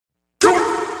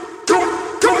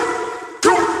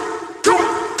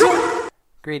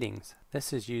Greetings,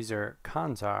 this is user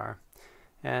Kanzar,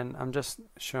 and I'm just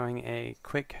showing a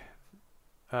quick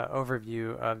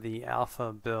overview of the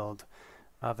alpha build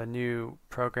of a new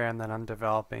program that I'm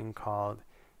developing called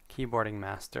Keyboarding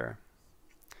Master.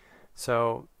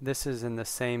 So this is in the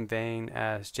same vein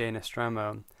as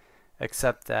jnostromo,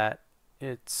 except that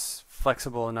it's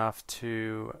flexible enough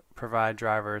to provide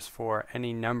drivers for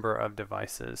any number of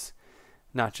devices,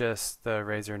 not just the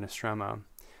Razer Nostromo.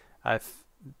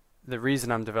 The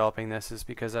reason I'm developing this is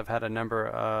because I've had a number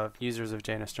of users of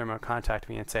jnostromo contact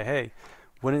me and say, hey,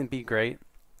 wouldn't it be great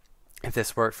if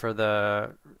this worked for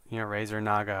the Razer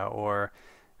Naga or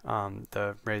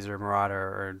the Razer Marauder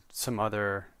or some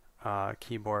other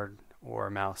keyboard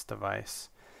or mouse device.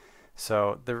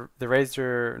 So the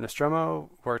Razer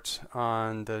Nostromo worked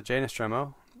on the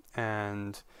jnostromo,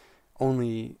 and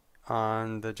only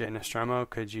on the jnostromo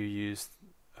could you use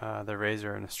the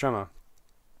Razer Nostromo.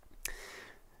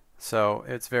 So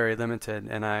it's very limited,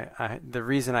 and the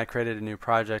reason I created a new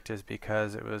project is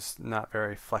because it was not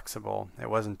very flexible. It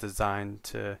wasn't designed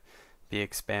to be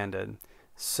expanded.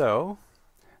 So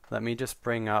let me just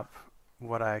bring up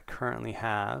what I currently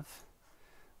have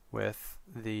with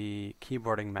the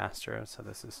keyboarding master. So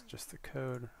this is just the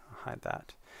code. I'll hide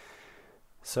that.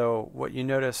 So what you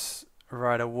notice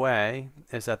right away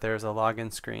is that there's a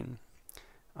login screen.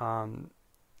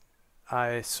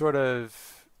 I sort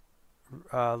of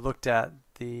looked at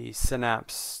the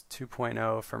Synapse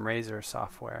 2.0 from Razer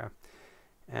software,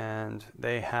 and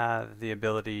they have the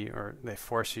ability, or they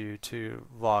force you to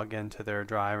log into their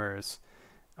drivers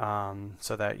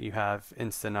so that you have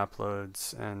instant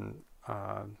uploads and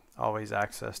always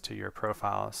access to your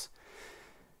profiles.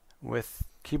 With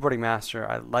Keyboarding Master,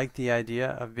 I like the idea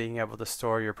of being able to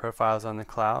store your profiles on the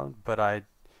cloud, but I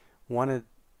wanted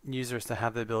users to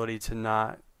have the ability to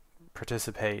not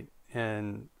participate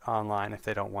in online if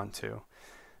they don't want to.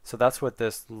 So that's what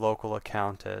this local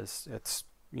account is. It's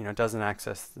doesn't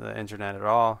access the internet at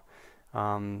all.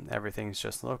 Everything's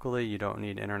just locally. You don't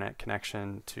need internet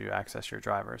connection to access your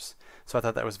drivers. So I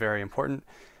thought that was very important.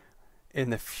 In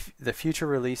the future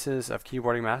releases of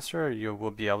Keyboarding Master, you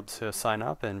will be able to sign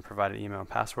up and provide an email and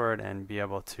password and be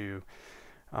able to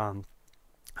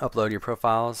upload your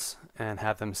profiles and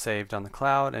have them saved on the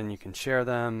cloud, and you can share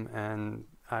them. And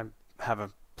I have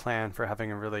a plan for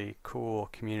having a really cool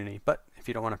community, but if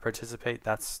you don't want to participate,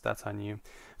 that's on you.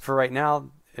 For right now,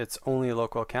 it's only a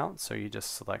local account, so you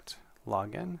just select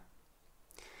login.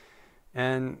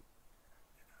 And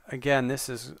again, this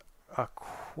is a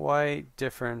quite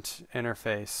different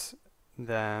interface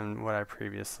than what I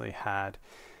previously had.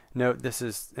 Note, this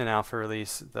is an alpha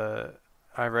release. I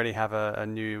already have a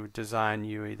new design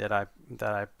UI that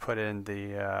I put in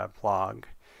the blog.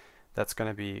 That's going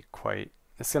to be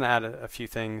it's going to add a few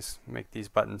things, make these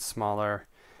buttons smaller.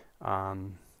 I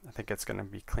think it's going to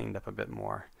be cleaned up a bit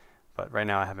more, but right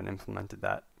now I haven't implemented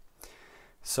that.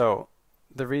 So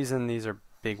the reason these are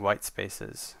big white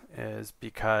spaces is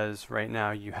because right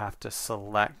now you have to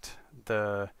select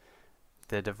the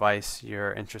device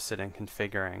you're interested in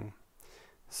configuring.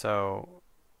 So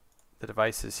the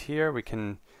device is here. We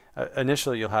can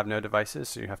initially you'll have no devices,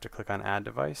 so you have to click on Add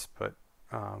Device, but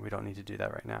we don't need to do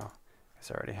that right now.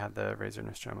 I already had the Razer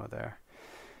Nostromo there.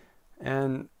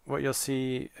 And what you'll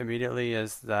see immediately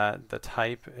is that the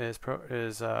type is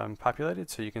populated,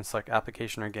 so you can select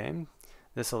application or game.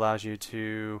 This allows you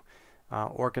to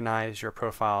organize your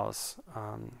profiles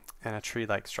in a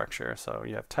tree-like structure. So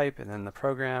you have type and then the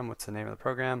program. What's the name of the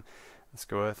program? Let's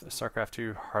go with StarCraft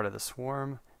 2 Heart of the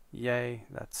Swarm. Yay,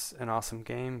 that's an awesome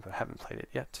game, but I haven't played it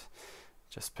yet.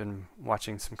 Just been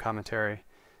watching some commentary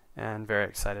and very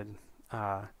excited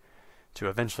to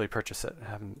eventually purchase it. I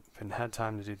haven't had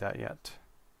time to do that yet.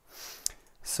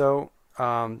 So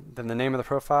then the name of the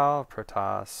profile,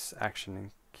 Protoss, action,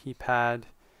 and keypad.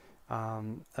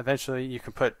 Eventually you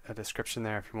can put a description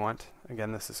there if you want.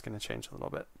 Again, this is going to change a little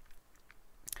bit.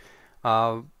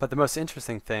 But the most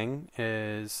interesting thing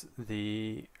is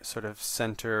the sort of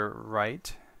center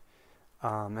right,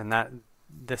 and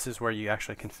this is where you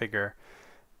actually configure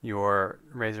your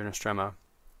Razer Nostromo.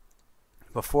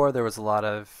 Before, there was a lot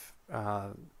of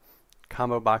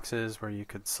combo boxes where you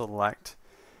could select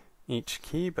each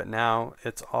key, but now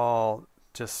it's all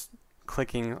just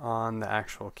clicking on the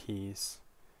actual keys.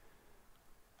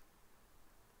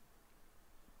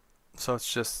 So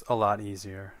it's just a lot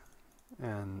easier.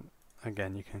 And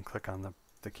again, you can click on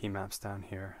the key maps down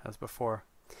here as before.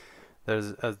 There's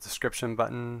a description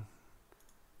button,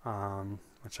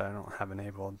 which I don't have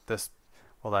enabled. This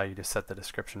will allow you to set the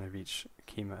description of each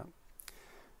key map.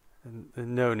 And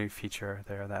no new feature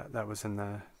there. That was in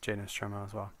the jnostromo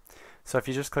as well. So if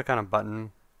you just click on a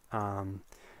button,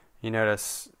 you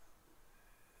notice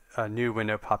a new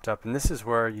window popped up, and this is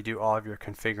where you do all of your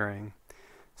configuring.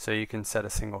 So you can set a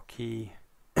single key,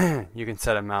 you can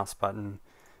set a mouse button,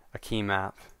 a key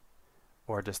map,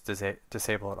 or just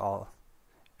disable it all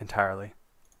entirely.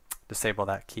 Disable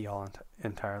that key all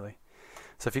entirely.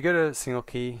 So if you go to single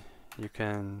key, you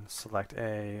can select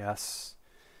A, S,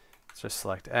 just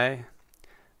select A.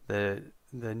 The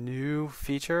new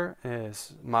feature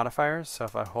is modifiers. So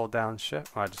if I hold down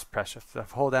shift, I just press shift.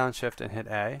 If I hold down shift and hit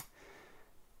A,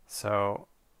 so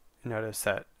notice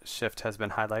that shift has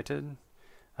been highlighted.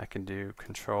 I can do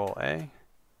control A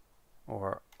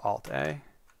or alt A.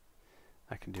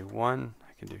 I can do 1,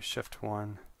 I can do shift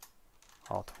 1,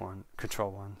 alt 1,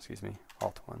 control 1, excuse me,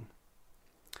 alt 1.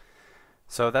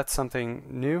 So that's something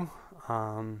new.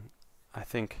 I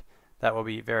think that will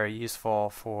be very useful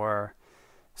for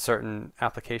certain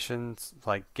applications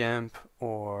like GIMP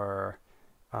or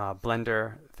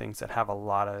Blender, things that have a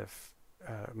lot of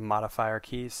modifier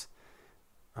keys.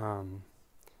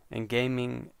 In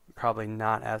gaming, probably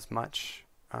not as much,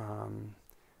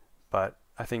 but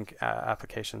I think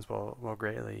applications will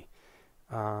greatly.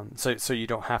 So you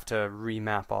don't have to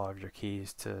remap all of your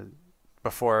keys to.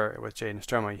 Before with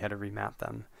jnostromo, you had to remap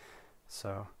them,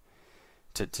 so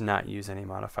to not use any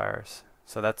modifiers.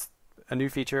 So that's a new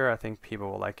feature. I think people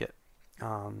will like it.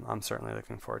 I'm certainly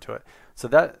looking forward to it. So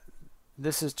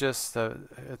this is just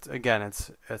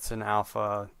it's an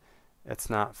alpha. It's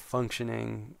not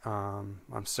functioning.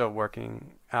 I'm still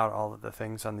working out all of the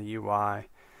things on the UI.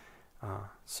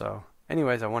 So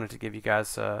anyways, I wanted to give you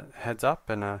guys a heads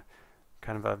up and a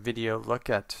kind of a video look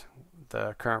at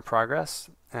the current progress,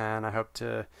 and I hope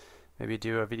to maybe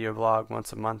do a video blog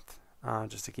once a month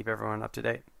just to keep everyone up to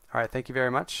date. All right, thank you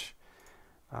very much.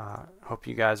 Hope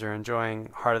you guys are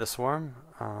enjoying Heart of the Swarm.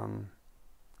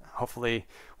 Hopefully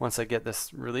once I get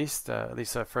this released, at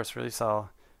least the first release, I'll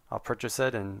purchase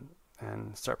it and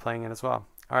start playing it as well.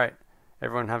 All right,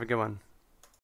 everyone have a good one.